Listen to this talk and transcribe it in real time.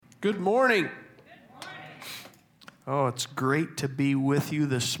Good morning. Oh, it's great to be with you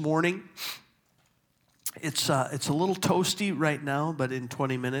this morning. It's a little toasty right now, but in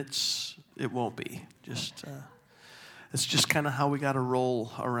 20 minutes it won't be. It's just kind of how we got to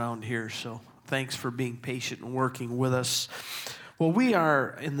roll around here. So thanks for being patient and working with us. Well, we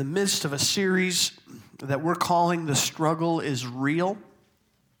are in the midst of a series that we're calling "The Struggle is Real,"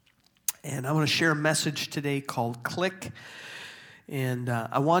 and I want to share a message today called "Click." And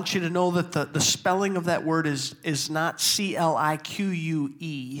I want you to know that the spelling of that word is not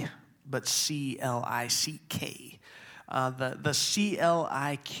C-L-I-Q-U-E, but C-L-I-C-K. The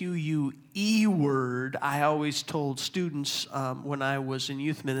C-L-I-Q-U-E word, I always told students when I was in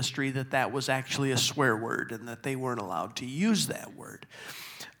youth ministry that was actually a swear word and that they weren't allowed to use that word.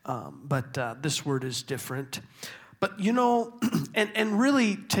 But this word is different. But, you know, and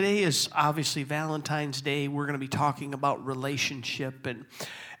really today is obviously Valentine's Day. We're going to be talking about relationship.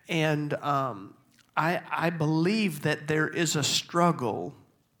 And I believe that there is a struggle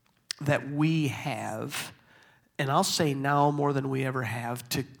that we have, and I'll say now more than we ever have,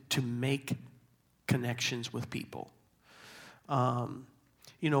 to make connections with people.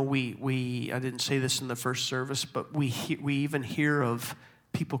 You know, I didn't say this in the first service, but we even hear of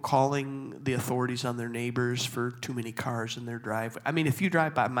people calling the authorities on their neighbors for too many cars in their driveway. I mean, if you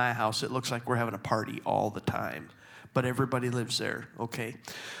drive by my house, it looks like we're having a party all the time, but everybody lives there, okay?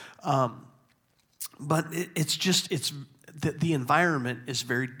 But the environment is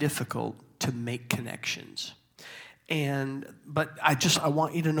very difficult to make connections. But I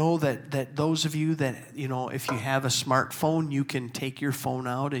want you to know that those of you that, you know, if you have a smartphone, you can take your phone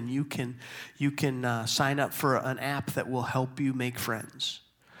out and you can sign up for an app that will help you make friends.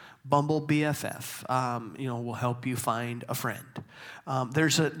 Bumble BFF, will help you find a friend.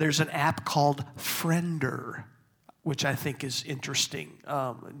 There's an app called Friender, which I think is interesting,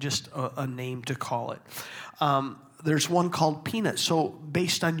 just a name to call it. There's one called Peanut. So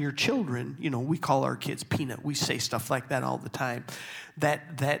based on your children, you know, we call our kids Peanut. We say stuff like that all the time.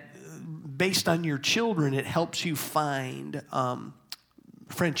 That based on your children, it helps you find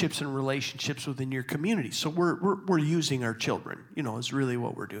friendships and relationships within your community. So we're using our children, you know, is really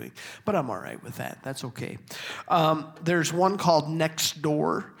what we're doing. But I'm all right with that. That's okay. There's one called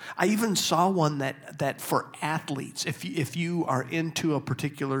Nextdoor. I even saw one that for athletes, if you are into a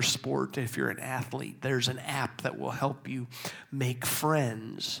particular sport, if you're an athlete, there's an app that will help you make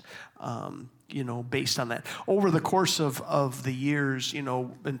friends, based on that. Over the course of the years, you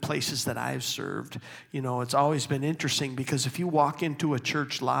know, in places that I've served, you know, it's always been interesting because if you walk into a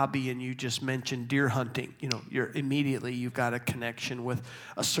church lobby and you just mention deer hunting, you know, you've got a connection with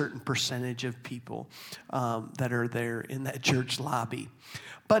a certain percentage of people that are there in that church lobby.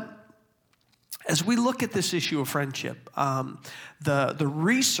 But as we look at this issue of friendship, the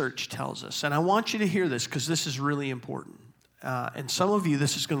research tells us, and I want you to hear this because this is really important. And some of you,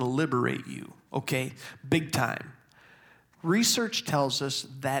 this is going to liberate you, okay? Big time. Research tells us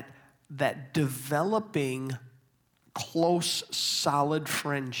that developing close, solid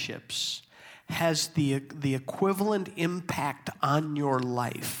friendships has the equivalent impact on your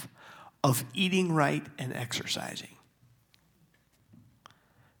life of eating right and exercising.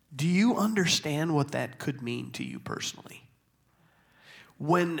 Do you understand what that could mean to you personally?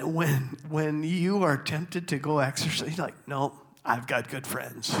 When you are tempted to go exercise, you're like, no, I've got good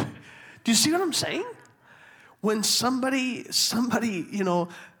friends. Do you see what I'm saying? When somebody, you know,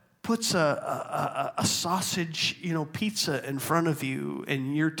 puts a sausage, you know, pizza in front of you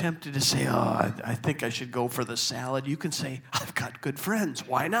and you're tempted to say, oh, I think I should go for the salad, you can say, I've got good friends.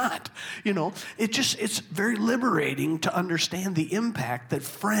 Why not? You know, it's very liberating to understand the impact that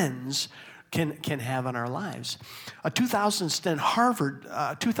friends can have on our lives. A 2010 Harvard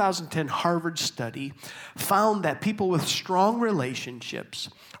study found that people with strong relationships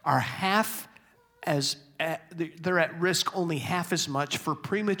are they're at risk only half as much for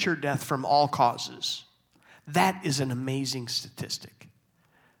premature death from all causes. That is an amazing statistic.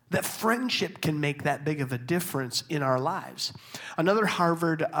 That friendship can make that big of a difference in our lives. Another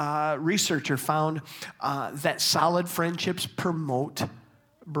Harvard researcher found that solid friendships promote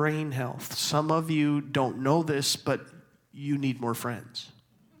brain health. Some of you don't know this, but you need more friends.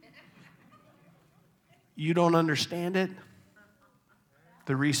 You don't understand it?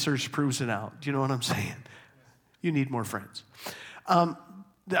 The research proves it out. Do you know what I'm saying? You need more friends. A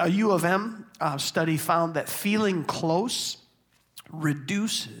U of M study found that feeling close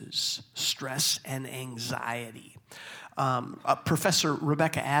reduces stress and anxiety. Professor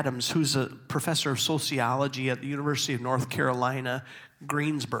Rebecca Adams, who's a professor of sociology at the University of North Carolina,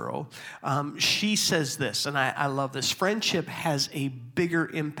 Greensboro, she says this, and I love this: friendship has a bigger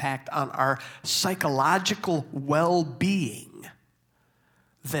impact on our psychological well-being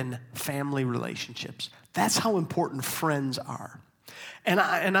than family relationships. That's how important friends are. And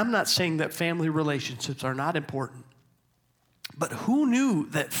I'm not saying that family relationships are not important. But who knew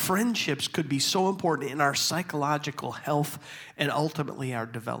that friendships could be so important in our psychological health and ultimately our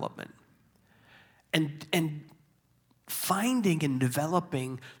development? And finding and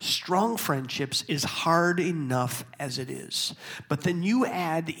developing strong friendships is hard enough as it is. But then you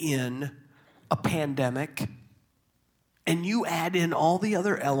add in a pandemic, and you add in all the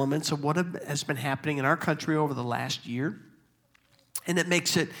other elements of what has been happening in our country over the last year, and it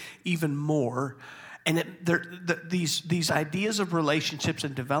makes it even more. And these ideas of relationships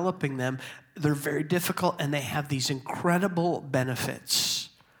and developing them, they're very difficult, and they have these incredible benefits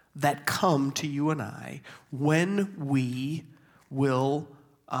that come to you and I when we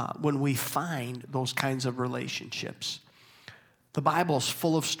find those kinds of relationships. The Bible's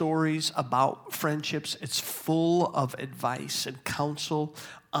full of stories about friendships. It's full of advice and counsel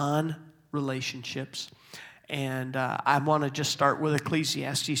on relationships. And I want to just start with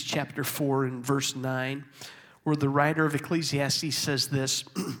Ecclesiastes chapter 4 and verse 9, where the writer of Ecclesiastes says this: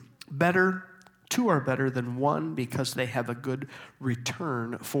 two are better than one because they have a good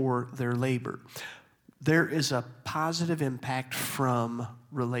return for their labor. There is a positive impact from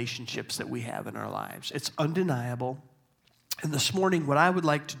relationships that we have in our lives. It's undeniable. And this morning, what I would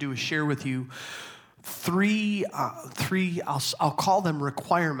like to do is share with you three I'll call them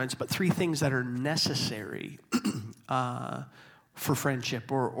requirements, but three things that are necessary for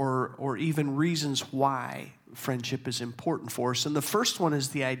friendship, or even reasons why friendship is important for us. And the first one is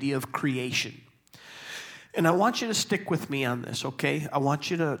the idea of creation. And I want you to stick with me on this, okay? I want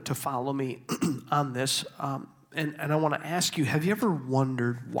you to follow me on this. And I want to ask you, have you ever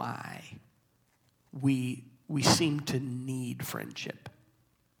wondered why we seem to need friendship?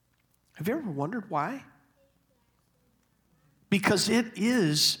 Have you ever wondered why? Because it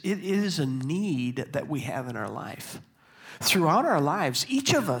is a need that we have in our life. Throughout our lives,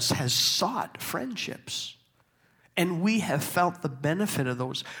 each of us has sought friendships. And we have felt the benefit of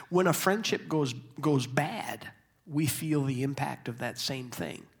those. When a friendship goes bad, we feel the impact of that same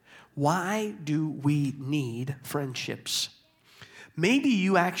thing. Why do we need friendships? Maybe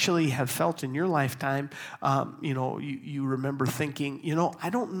you actually have felt in your lifetime, you remember thinking, I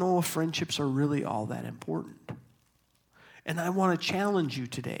don't know if friendships are really all that important. And I want to challenge you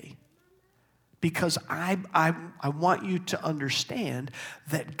today, because I want you to understand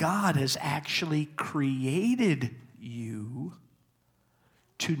that God has actually created you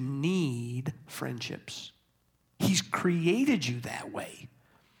to need friendships. He's created you that way.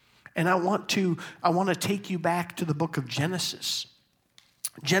 And I want to take you back to the book of Genesis.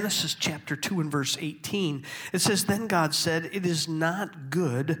 Genesis chapter 2 and verse 18, it says, "Then God said, 'It is not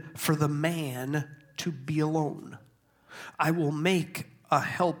good for the man to be alone. I will make a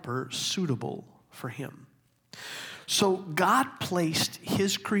helper suitable for him.'" So God placed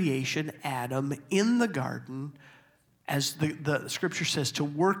his creation, Adam, in the garden, as the scripture says, to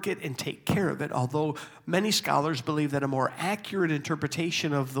work it and take care of it, although many scholars believe that a more accurate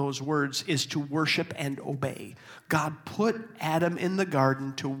interpretation of those words is to worship and obey. God put Adam in the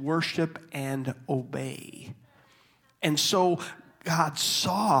garden to worship and obey. And so God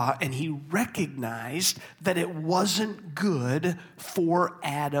saw and he recognized that it wasn't good for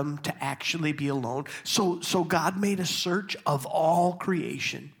Adam to actually be alone. So God made a search of all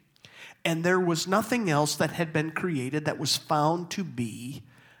creation. And there was nothing else that had been created that was found to be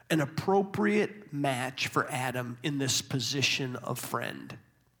an appropriate match for Adam in this position of friend.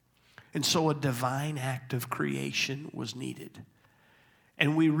 And so a divine act of creation was needed.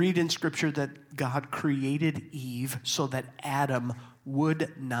 And we read in Scripture that God created Eve so that Adam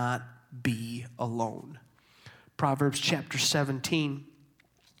would not be alone. Proverbs chapter 17,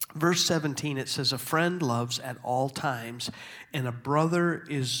 verse 17, it says, "A friend loves at all times, and a brother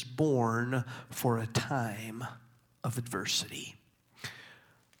is born for a time of adversity."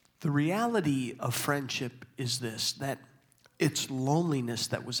 The reality of friendship is this, that it's loneliness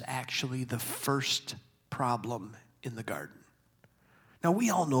that was actually the first problem in the garden. Now, we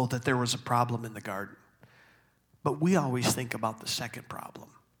all know that there was a problem in the garden, but we always think about the second problem.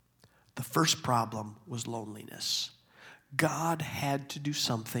 The first problem was loneliness. God had to do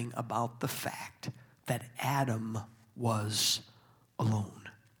something about the fact that Adam was alone.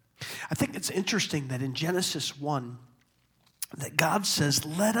 I think it's interesting that in Genesis 1, that God says,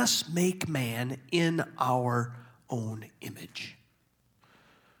 let us make man in our own image.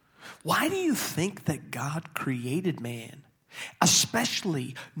 Why do you think that God created man?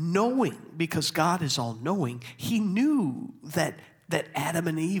 Especially knowing, because God is all-knowing, he knew that Adam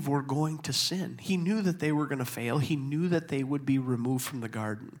and Eve were going to sin. He knew that they were going to fail. He knew that they would be removed from the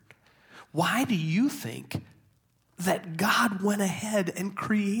garden. Why do you think that God went ahead and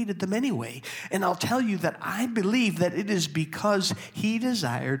created them anyway? And I'll tell you that I believe that it is because he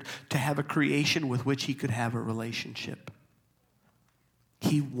desired to have a creation with which he could have a relationship.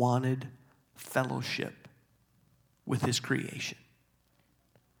 He wanted fellowship with his creation.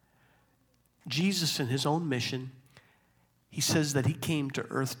 Jesus, in his own mission, he says that he came to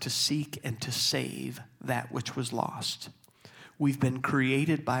earth to seek and to save that which was lost. We've been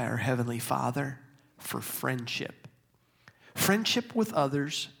created by our Heavenly Father for friendship. Friendship with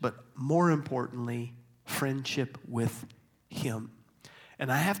others, but more importantly, friendship with him.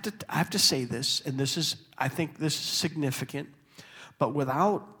 And I have to say this, and I think this is significant, but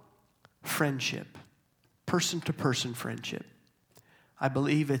without friendship, person-to-person friendship, I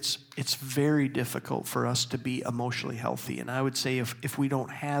believe it's very difficult for us to be emotionally healthy. And I would say if we don't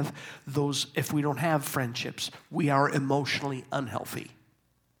have friendships, we are emotionally unhealthy.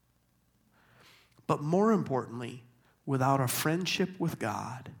 But more importantly, without a friendship with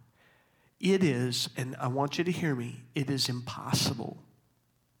God, it is, and I want you to hear me, it is impossible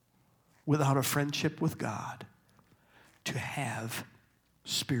without a friendship with God to have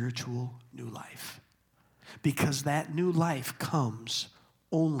spiritual new life. Because that new life comes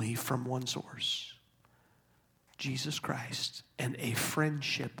only from one source, Jesus Christ, and a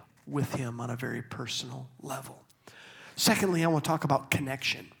friendship with him on a very personal level. Secondly, I want to talk about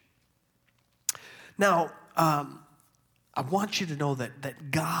connection. Now, I want you to know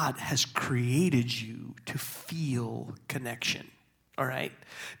that God has created you to feel connection. All right.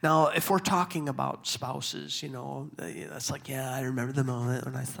 Now, if we're talking about spouses, it's like, yeah, I remember the moment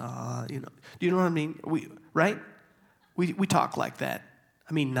when I thought, do you know what I mean? We talk like that.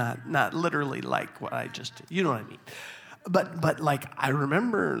 I mean, not literally like what I just did. You know what I mean? But like, I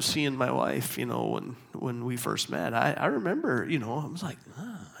remember seeing my wife, when we first met. I remember, I was like,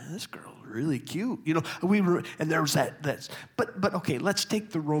 this girl's really cute. And there was that. But okay, let's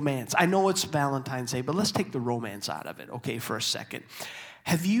take the romance. I know it's Valentine's Day, but let's take the romance out of it, okay, for a second.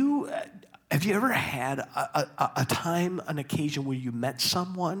 Have you ever had a time, an occasion where you met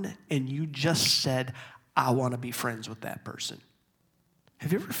someone and you just said, I want to be friends with that person?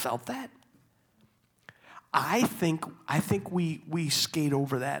 Have you ever felt that? I think we skate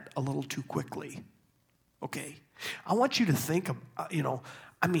over that a little too quickly. Okay, I want you to think of,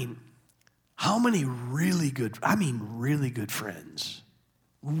 how many really good friends,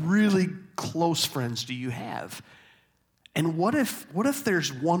 really close friends do you have? And what if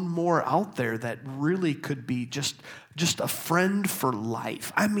there's one more out there that really could be just a friend for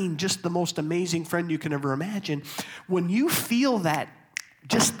life? I mean, just the most amazing friend you can ever imagine. When you feel that,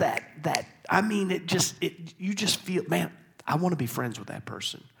 you just feel, man, I want to be friends with that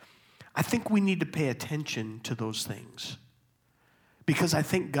person. I think we need to pay attention to those things, because I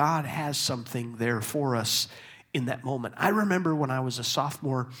think God has something there for us in that moment. I remember when I was a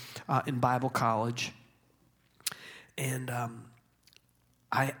sophomore in Bible college, and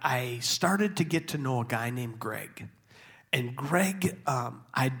I started to get to know a guy named Greg. And Greg,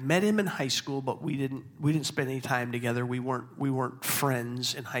 I'd met him in high school, but we didn't spend any time together. We weren't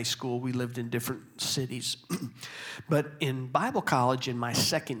friends in high school. We lived in different cities. But in Bible college, in my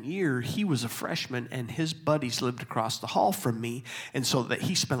second year, he was a freshman, and his buddies lived across the hall from me, and so that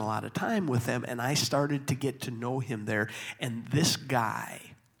he spent a lot of time with them. And I started to get to know him there. And this guy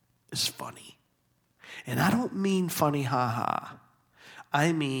is funny, and I don't mean funny, ha.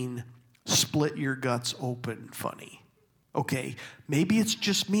 I mean split your guts open funny. Okay, maybe it's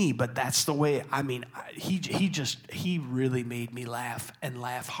just me, but that's the way, he really made me laugh and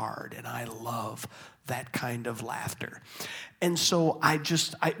laugh hard, and I love that kind of laughter. And so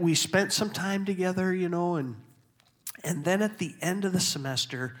we spent some time together, and then at the end of the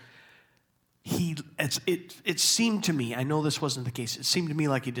semester, it seemed to me, I know this wasn't the case, it seemed to me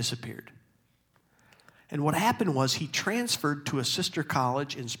like he disappeared. And what happened was he transferred to a sister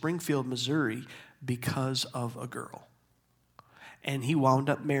college in Springfield, Missouri, because of a girl. And he wound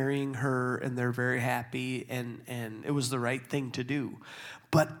up marrying her, and they're very happy, and it was the right thing to do.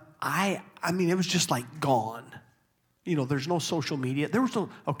 But it was just like gone. There's no social media. There was no,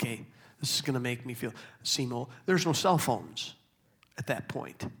 okay, this is going to make me seem old. There's no cell phones at that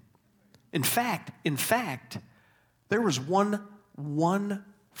point. In fact, there was one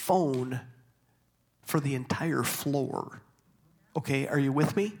phone for the entire floor. Okay, are you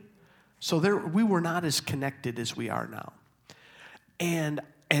with me? So we were not as connected as we are now.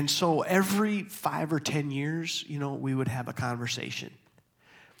 And so every 5 or 10 years, we would have a conversation.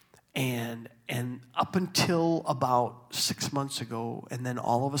 And up until about 6 months ago, and then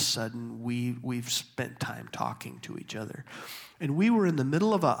all of a sudden, we've spent time talking to each other. And we were in the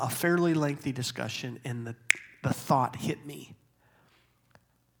middle of a fairly lengthy discussion, and the thought hit me.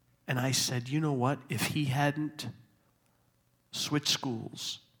 And I said, you know what? If he hadn't switched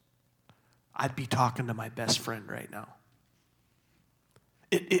schools, I'd be talking to my best friend right now.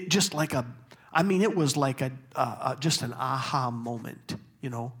 It just like it was like just an aha moment,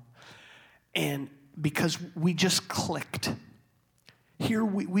 And because we just clicked. Here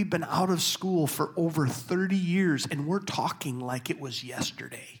we've been out of school for over 30 years, and we're talking like it was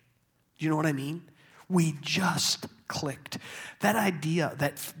yesterday. Do you know what I mean? We just clicked. That idea,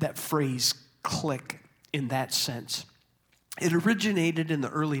 that phrase, click, in that sense, it originated in the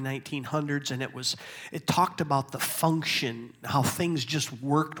early 1900s, and it talked about the function, how things just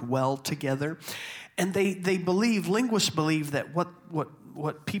worked well together. And linguists believe that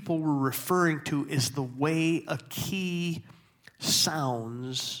what people were referring to is the way a key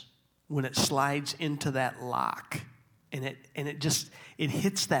sounds when it slides into that lock, and it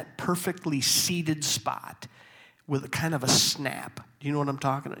hits that perfectly seated spot with a kind of a snap. Do you know what I'm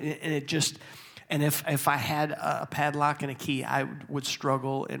talking about? And if I had a padlock and a key, I would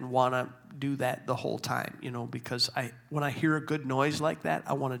struggle and want to do that the whole time, because when I hear a good noise like that,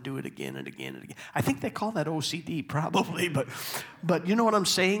 I want to do it again and again and again. I think they call that OCD probably, but you know what I'm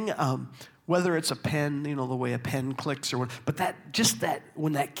saying? Whether it's a pen, the way a pen clicks or what, but that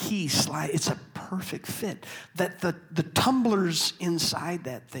when that key slides, it's a perfect fit. That the tumblers inside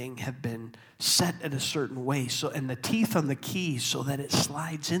that thing have been set in a certain way, and the teeth on the key so that it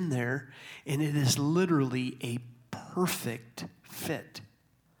slides in there, and it is literally a perfect fit.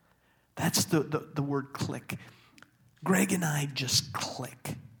 That's the word click. Greg and I just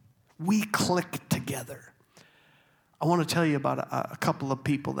click. We click together. I want to tell you about a couple of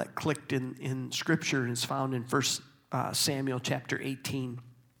people that clicked in Scripture, and it's found in 1 Samuel chapter 18.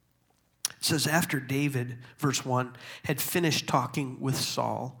 It says, after David, verse 1, had finished talking with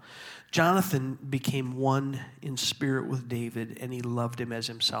Saul, Jonathan became one in spirit with David, and he loved him as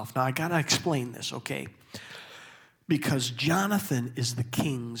himself. Now, I got to explain this, okay? Because Jonathan is the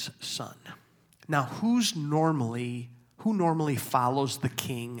king's son. Now, who normally follows the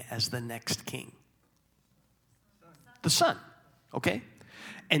king as the next king? The son, okay?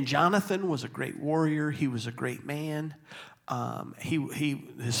 And Jonathan was a great warrior. He was a great man.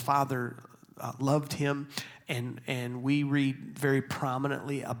 His father loved him, and we read very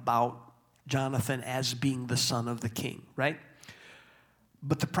prominently about Jonathan as being the son of the king, right?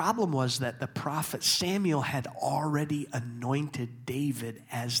 But the problem was that the prophet Samuel had already anointed David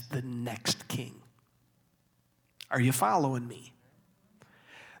as the next king. Are you following me?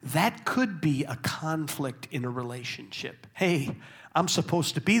 That could be a conflict in a relationship. Hey, I'm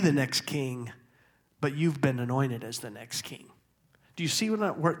supposed to be the next king, but you've been anointed as the next king. Do you see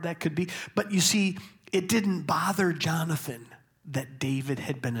what that could be? But you see, it didn't bother Jonathan that David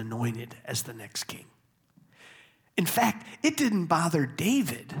had been anointed as the next king. In fact, it didn't bother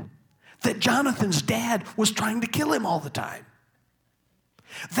David that Jonathan's dad was trying to kill him all the time.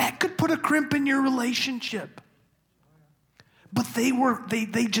 That could put a crimp in your relationship. But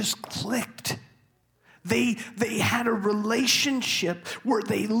they just clicked. They had a relationship where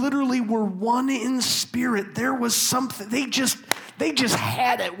they literally were one in spirit. There was something, they just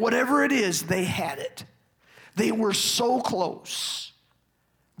had it. Whatever it is, they had it. They were so close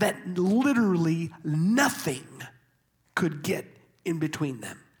that literally nothing could get in between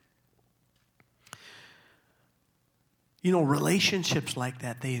them. Relationships like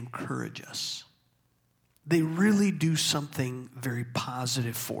that, they encourage us. They really do something very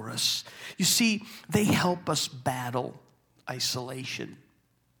positive for us. You see, they help us battle isolation.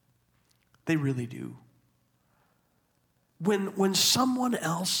 They really do. When someone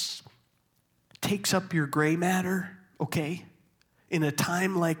else takes up your gray matter, okay, in a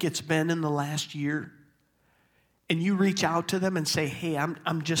time like it's been in the last year, and you reach out to them and say, hey,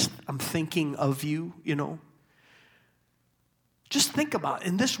 I'm thinking of you, Just think about it.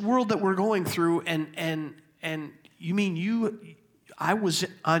 In this world that we're going through, and you mean I was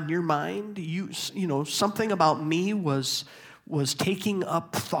on your mind. Something about me was taking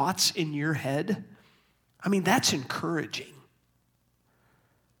up thoughts in your head. I mean, that's encouraging.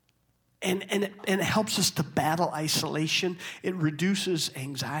 And it helps us to battle isolation. It reduces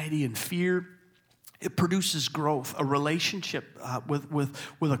anxiety and fear. It produces growth. A relationship with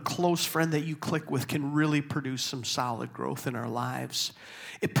a close friend that you click with can really produce some solid growth in our lives.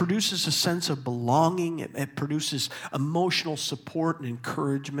 It produces a sense of belonging. It produces emotional support and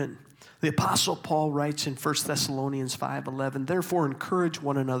encouragement. The Apostle Paul writes in 1 Thessalonians 5:11, "Therefore encourage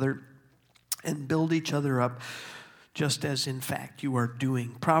one another and build each other up, just as in fact you are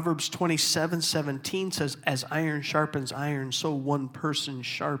doing." Proverbs 27:17 says, "As iron sharpens iron, so one person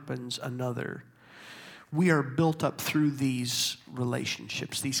sharpens another." We are built up through these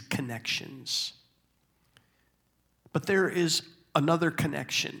relationships, these connections. But there is another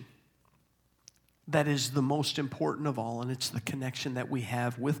connection that is the most important of all, and it's the connection that we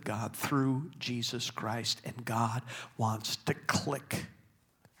have with God through Jesus Christ. And God wants to click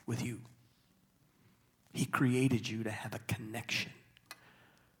with you. He created you to have a connection,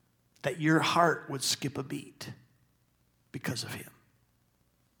 that your heart would skip a beat because of him.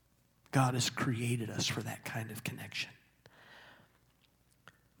 God has created us for that kind of connection.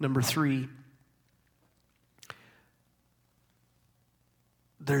 Number 3,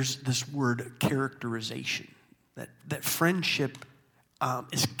 there's this word characterization, that friendship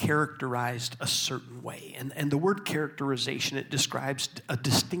is characterized a certain way. And the word characterization, it describes a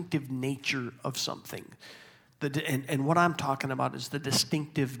distinctive nature of something. And what I'm talking about is the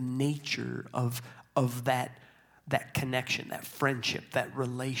distinctive nature of that connection, that friendship, that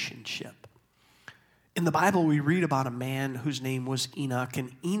relationship. In the Bible, we read about a man whose name was Enoch.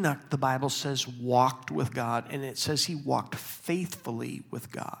 And Enoch, the Bible says, walked with God. And it says he walked faithfully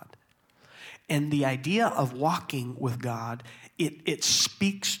with God. And the idea of walking with God, it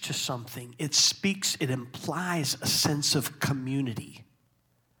speaks to something. It implies a sense of community.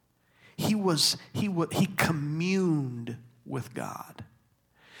 He communed with God.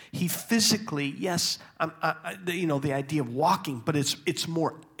 He physically, yes, the idea of walking, but it's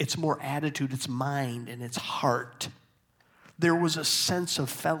more attitude, it's mind, and it's heart. There was a sense of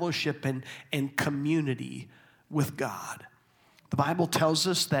fellowship and community with God. The Bible tells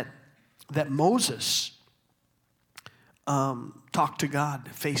us that Moses talked to God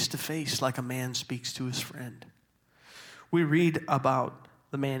face to face like a man speaks to his friend. We read about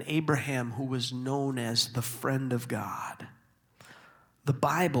the man Abraham, who was known as the friend of God. The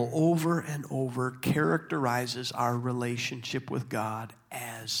Bible over and over characterizes our relationship with God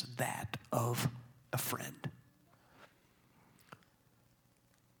as that of a friend.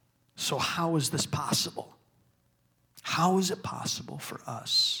 So how is this possible? How is it possible for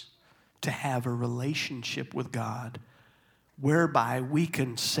us to have a relationship with God whereby we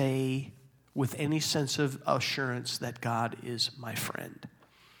can say with any sense of assurance that God is my friend?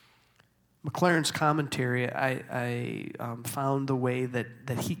 McLaren's commentary, I found the way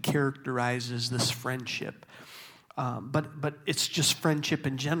that he characterizes this friendship. But it's just friendship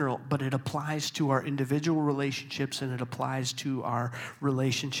in general, but it applies to our individual relationships and it applies to our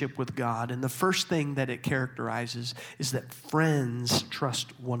relationship with God. And the first thing that it characterizes is that friends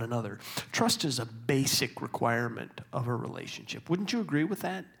trust one another. Trust is a basic requirement of a relationship. Wouldn't you agree with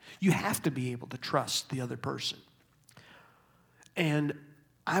that? You have to be able to trust the other person. And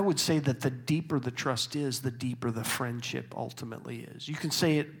I would say that the deeper the trust is, the deeper the friendship ultimately is. You can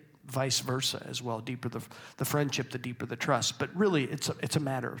say it vice versa as well. Deeper the friendship, the deeper the trust. But really, it's a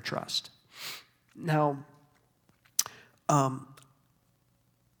matter of trust. Now, I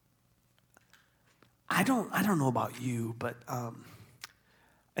don't know about you, but I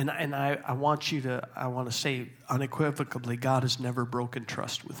want to say unequivocally, God has never broken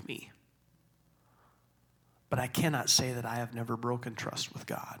trust with me. But I cannot say that I have never broken trust with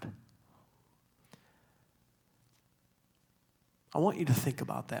God. I want you to think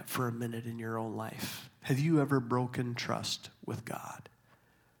about that for a minute in your own life. Have you ever broken trust with God?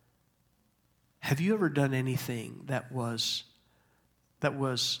 Have you ever done anything that was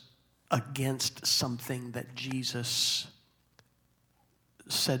against something that Jesus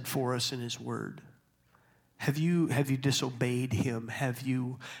said for us in his word? Have you disobeyed him? Have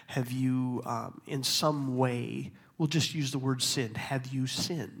you in some way, we'll just use the word sin, have you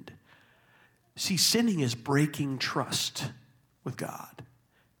sinned? See, sinning is breaking trust with God.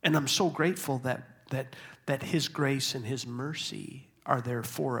 And I'm so grateful that his grace and his mercy are there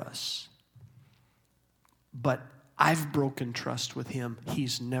for us. But I've broken trust with him.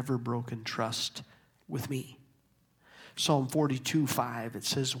 He's never broken trust with me. Psalm 42:5, it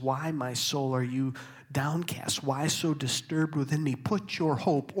says, "Why, my soul, are you downcast? Why so disturbed within me? Put your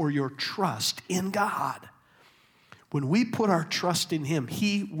hope or your trust in God." When we put our trust in him,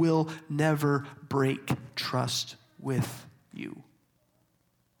 he will never break trust with you.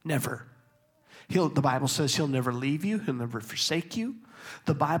 Never. The Bible says he'll never leave you. He'll never forsake you.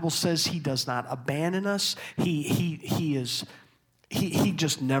 The Bible says he does not abandon us. He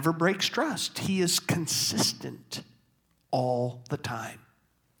just never breaks trust. He is consistent all the time.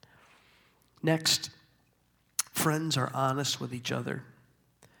 Next, friends are honest with each other.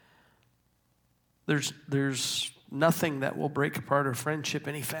 There's nothing that will break apart a friendship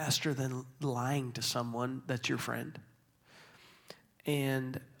any faster than lying to someone that's your friend.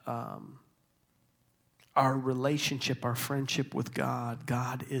 And our relationship, our friendship with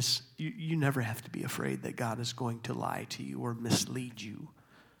God is, you never have to be afraid that God is going to lie to you or mislead you.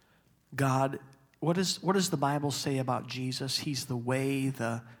 God, what does the Bible say about Jesus? He's the way,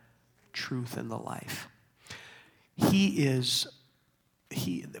 the truth, and the life.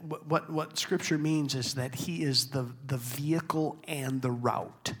 What Scripture means is that he is the vehicle and the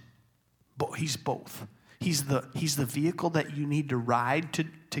route. He's both. He's the vehicle that you need to ride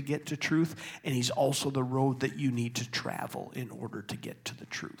to get to truth, and he's also the road that you need to travel in order to get to the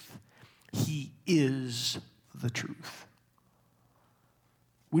truth. He is the truth.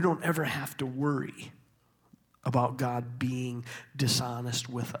 We don't ever have to worry about God being dishonest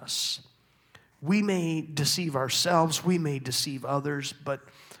with us. We may deceive ourselves, we may deceive others, but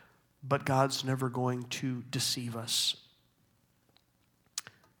God's never going to deceive us.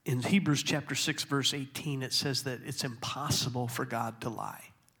 In Hebrews chapter 6, verse 18, it says that it's impossible for God to lie.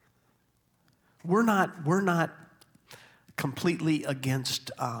 We're not completely against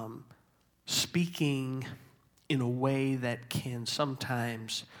speaking in a way that can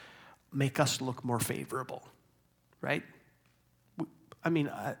sometimes make us look more favorable, right? I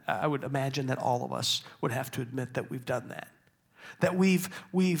mean, I would imagine that all of us would have to admit that we've done that. That we've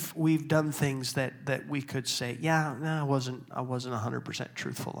done things that we could say, yeah, no, I wasn't 100%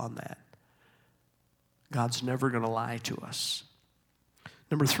 truthful on that. God's never going to lie to us.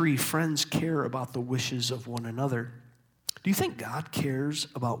 Number 3, friends care about the wishes of one another. Do you think God cares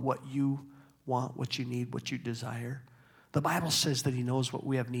about what you want, what you need, what you desire? The Bible says that he knows what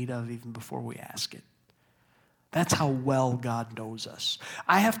we have need of even before we ask it. That's how well God knows us.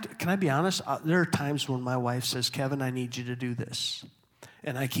 Can I be honest? There are times when my wife says, Kevin, I need you to do this.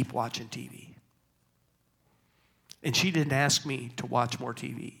 And I keep watching TV. And she didn't ask me to watch more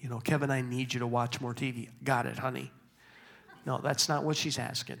TV. Kevin, I need you to watch more TV. Got it, honey. No, that's not what she's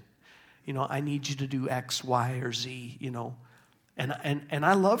asking. I need you to do X, Y, or Z, And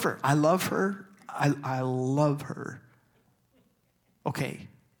I love her. I love her. I love her. Okay.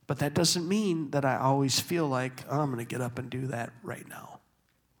 But that doesn't mean that I always feel like, I'm going to get up and do that right now.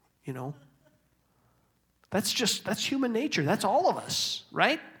 That's human nature. That's all of us,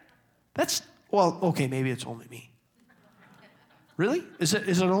 right? Okay, maybe it's only me. Really? Is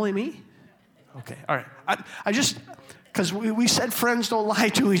it only me? Okay, all right. I just, because we said friends don't lie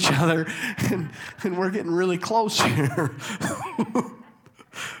to each other, and we're getting really close here.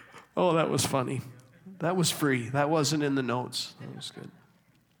 Oh, that was funny. That was free. That wasn't in the notes. That was good.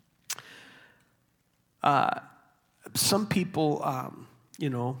 Some people,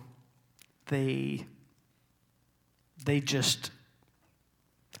 they just,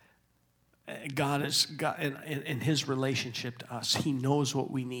 God in his relationship to us, he knows what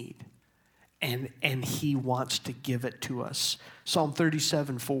we need, and he wants to give it to us. Psalm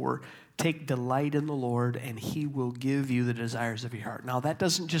 37:4, take delight in the Lord, and he will give you the desires of your heart. Now, that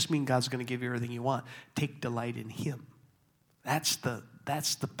doesn't just mean God's going to give you everything you want. Take delight in him. That's the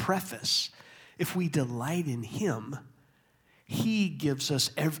preface. If we delight in him, he gives us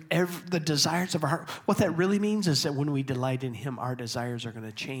the desires of our heart. What that really means is that when we delight in him, our desires are going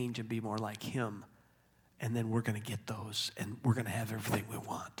to change and be more like him. And then we're going to get those, and we're going to have everything we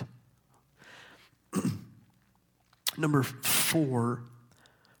want. Number 4,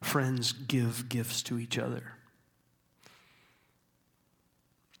 friends give gifts to each other.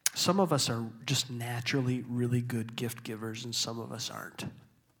 Some of us are just naturally really good gift givers, and some of us aren't.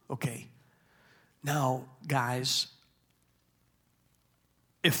 Okay. Now, guys,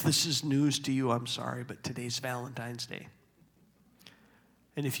 if this is news to you, I'm sorry, but today's Valentine's Day.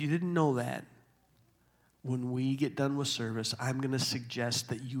 And if you didn't know that, when we get done with service, I'm going to suggest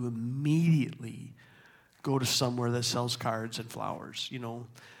that you immediately go to somewhere that sells cards and flowers.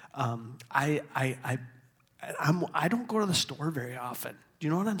 I don't go to the store very often. Do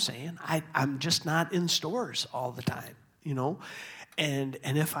you know what I'm saying? I'm just not in stores all the time, And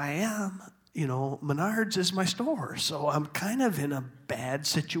if I am, Menards is my store, so I'm kind of in a bad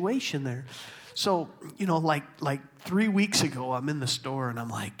situation there. So, like 3 weeks ago, I'm in the store and I'm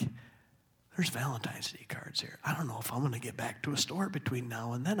like, there's Valentine's Day cards here. I don't know if I'm going to get back to a store between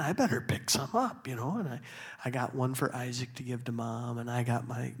now and then. I better pick some up, And I got one for Isaac to give to Mom, and I got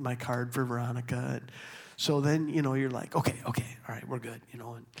my card for Veronica. And so then, you're like, okay, all right, we're good,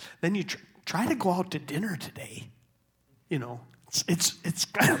 And then you try to go out to dinner today. It's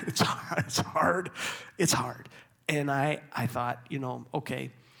hard. It's hard. And I thought,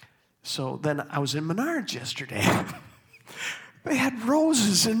 okay. So then I was in Menards yesterday. They had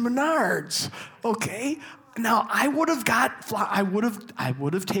roses in Menards, okay? Now, I would have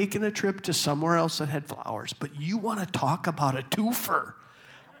taken a trip to somewhere else that had flowers, but you want to talk about a twofer.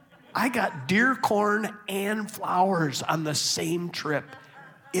 I got deer corn and flowers on the same trip.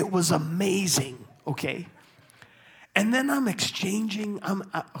 It was amazing, okay? And then I'm exchanging,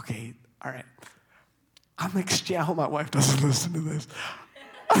 okay, all right. I hope my wife doesn't listen to this.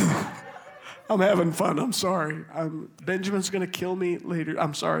 I'm having fun. I'm sorry. Benjamin's going to kill me later.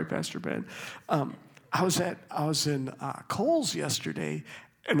 I'm sorry, Pastor Ben. I was in Kohl's yesterday,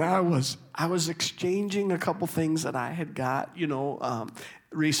 and I was exchanging a couple things that I had got,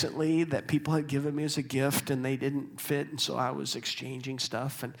 recently that people had given me as a gift, and they didn't fit, and so I was exchanging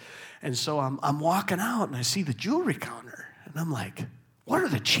stuff, and so I'm walking out, and I see the jewelry counter, and I'm like, what are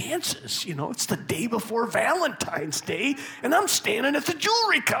the chances? It's the day before Valentine's Day, and I'm standing at the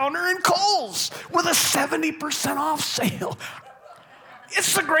jewelry counter in Kohl's with a 70% off sale.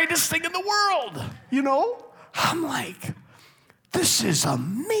 It's the greatest thing in the world, I'm like, this is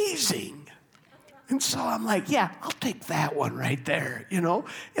amazing. And so I'm like, yeah, I'll take that one right there, It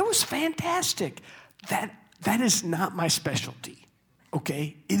was fantastic. That is not my specialty,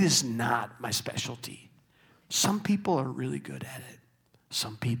 okay? It is not my specialty. Some people are really good at it.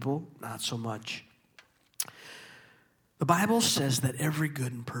 Some people, not so much. The Bible says that every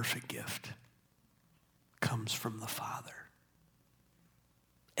good and perfect gift comes from the Father.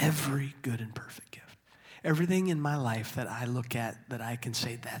 Every good and perfect gift. Everything in my life that I look at that I can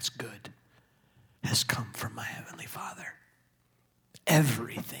say that's good has come from my Heavenly Father.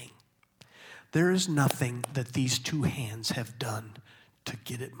 Everything. There is nothing that these two hands have done to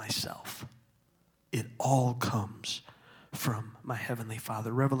get it myself. It all comes from my Heavenly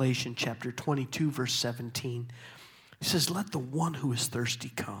Father. Revelation chapter 22, verse 17. He says, let the one who is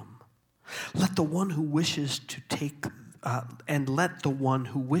thirsty come. Let the one who wishes to take, let the one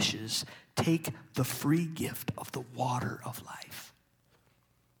who wishes take the free gift of the water of life.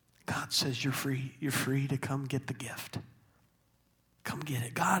 God says you're free. You're free to come get the gift. Come get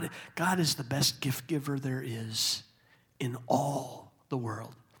it. God is the best gift giver there is in all the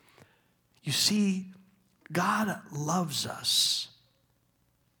world. You see, God loves us.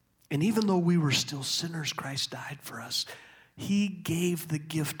 And even though we were still sinners, Christ died for us. He gave the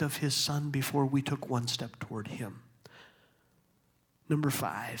gift of his Son before we took one step toward him. Number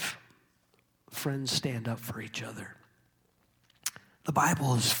 5, friends stand up for each other. The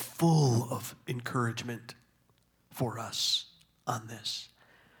Bible is full of encouragement for us on this.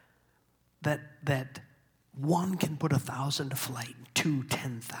 That one can put 1,000 to flight, 2,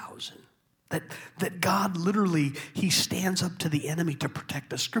 10,000. That God literally, he stands up to the enemy to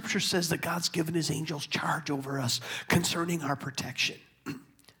protect us. Scripture says that God's given his angels charge over us concerning our protection.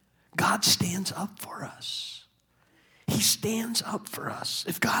 God stands up for us. He stands up for us.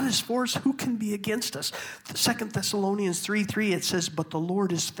 If God is for us, who can be against us? 2 Thessalonians 3:3, it says, but the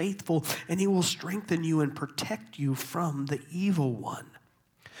Lord is faithful, and he will strengthen you and protect you from the evil one.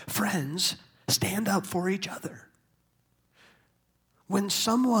 Friends, stand up for each other. When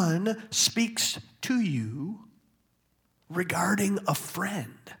someone speaks to you regarding a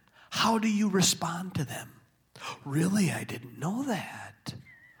friend, how do you respond to them? Really, I didn't know that.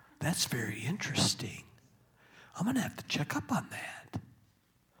 That's very interesting. I'm going to have to check up on that.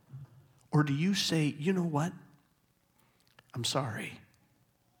 Or do you say, you know what? I'm sorry,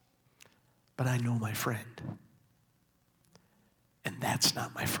 but I know my friend, and that's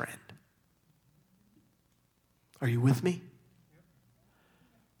not my friend. Are you with me?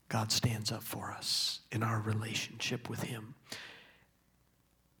 God stands up for us in our relationship with him.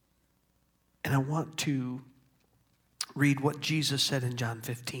 And I want to read what Jesus said in John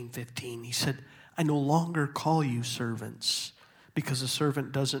 15:15. He said, I no longer call you servants, because a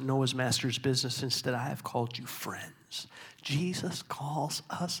servant doesn't know his master's business. Instead, I have called you friends. Jesus calls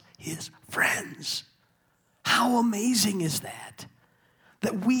us his friends. How amazing is that?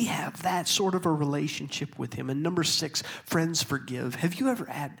 That we have that sort of a relationship with him. And number 6, friends forgive. Have you ever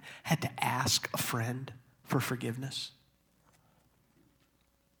had to ask a friend for forgiveness?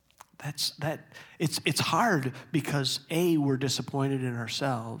 It's hard because we're disappointed in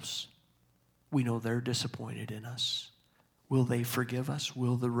ourselves. We know they're disappointed in us. Will they forgive us?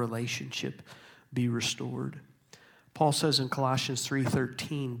 Will the relationship be restored? Paul says in Colossians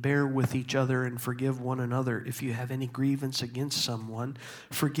 3:13, bear with each other and forgive one another. If you have any grievance against someone,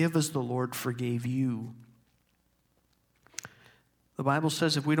 forgive as the Lord forgave you. The Bible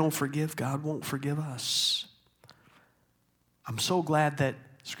says if we don't forgive, God won't forgive us. I'm so glad that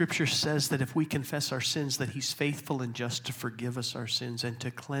Scripture says that if we confess our sins, that He's faithful and just to forgive us our sins and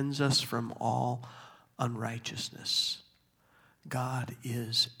to cleanse us from all unrighteousness. God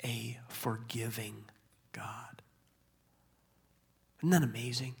is a forgiving God. Isn't that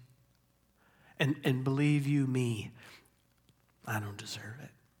amazing? And believe you me, I don't deserve it.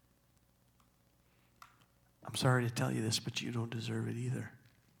 I'm sorry to tell you this, but you don't deserve it either.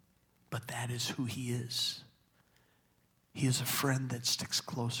 But that is who He is. He is a friend that sticks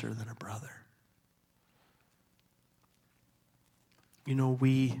closer than a brother. You know,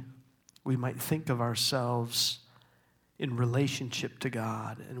 we might think of ourselves in relationship to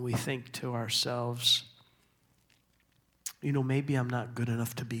God, and we think to ourselves, you know, maybe I'm not good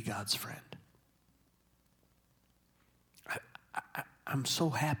enough to be God's friend. I'm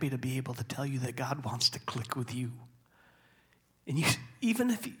so happy to be able to tell you that God wants to click with you. And you, even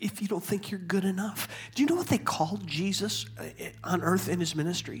if you don't think you're good enough. Do you know what they called Jesus on earth in His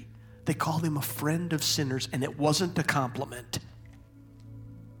ministry? They called Him a friend of sinners, and it wasn't a compliment.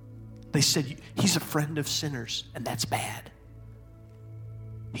 They said, He's a friend of sinners, and that's bad.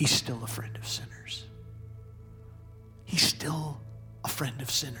 He's still a friend of sinners. He's still a friend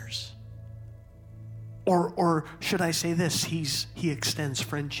of sinners. Or should I say this? He extends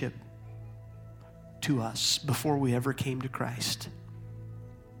friendship to us before we ever came to Christ.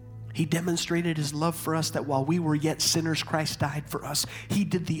 He demonstrated His love for us that while we were yet sinners, Christ died for us. He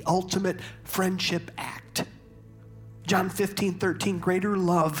did the ultimate friendship act. John 15:13, greater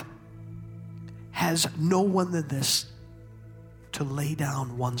love has no one than this, to lay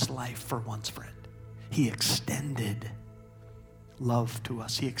down one's life for one's friend. He extended love to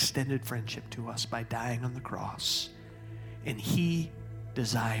us. He extended friendship to us by dying on the cross. And He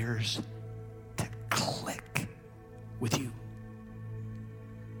desires to click with you.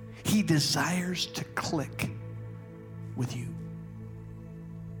 He desires to click with you.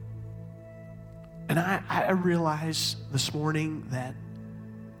 And I realize this morning that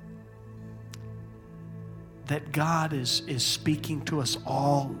God is speaking to us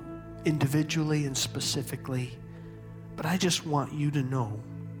all individually and specifically. But I just want you to know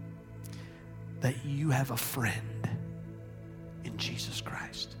that you have a friend in Jesus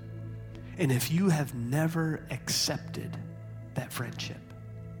Christ. And if you have never accepted that friendship,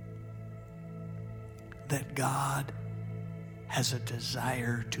 that God has a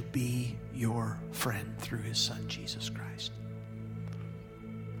desire to be your friend through His Son, Jesus Christ.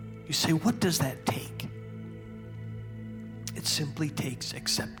 You say, what does that take? It simply takes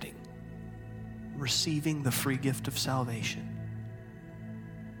accepting, receiving the free gift of salvation.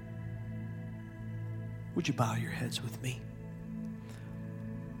 Would you bow your heads with me?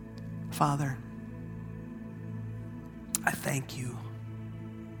 Father, I thank you.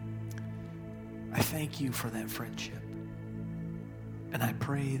 I thank you for that friendship. And I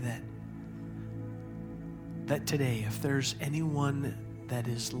pray that today, if there's anyone that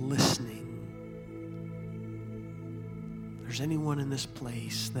is listening, there's anyone in this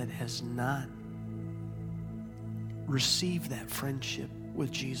place that has not received that friendship with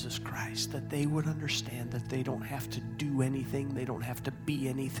Jesus Christ, that they would understand that they don't have to do anything, they don't have to be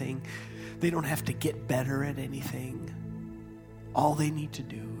anything, they don't have to get better at anything. All they need to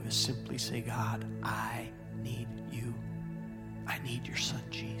do is simply say, God, I need you. I need your Son,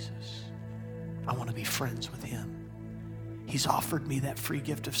 Jesus. I want to be friends with Him. He's offered me that free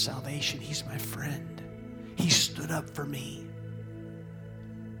gift of salvation. He's my friend. He stood up for me.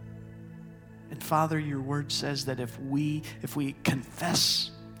 And Father, your word says that if we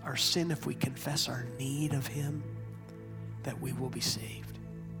confess our sin, if we confess our need of Him, that we will be saved.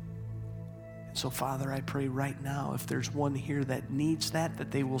 And so, Father, I pray right now, if there's one here that needs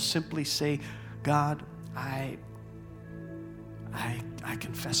that they will simply say, God, I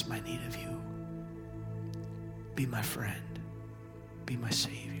confess my need of you. Be my friend. Be my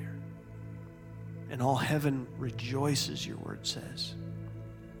Savior. And all heaven rejoices, your word says.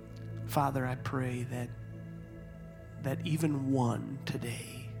 Father, I pray that even one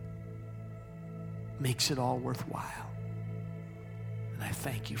today makes it all worthwhile. And I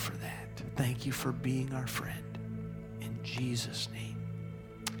thank you for that. Thank you for being our friend. In Jesus' name,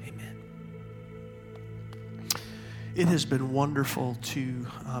 amen. It has been wonderful to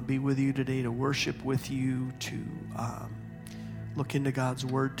be with you today, to worship with you, to look into God's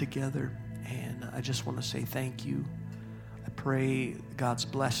Word together. And I just want to say thank you. I pray God's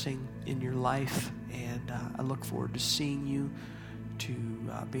blessing in your life, and I look forward to seeing you, to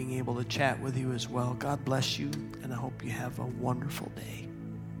being able to chat with you as well. God bless you, and I hope you have a wonderful day.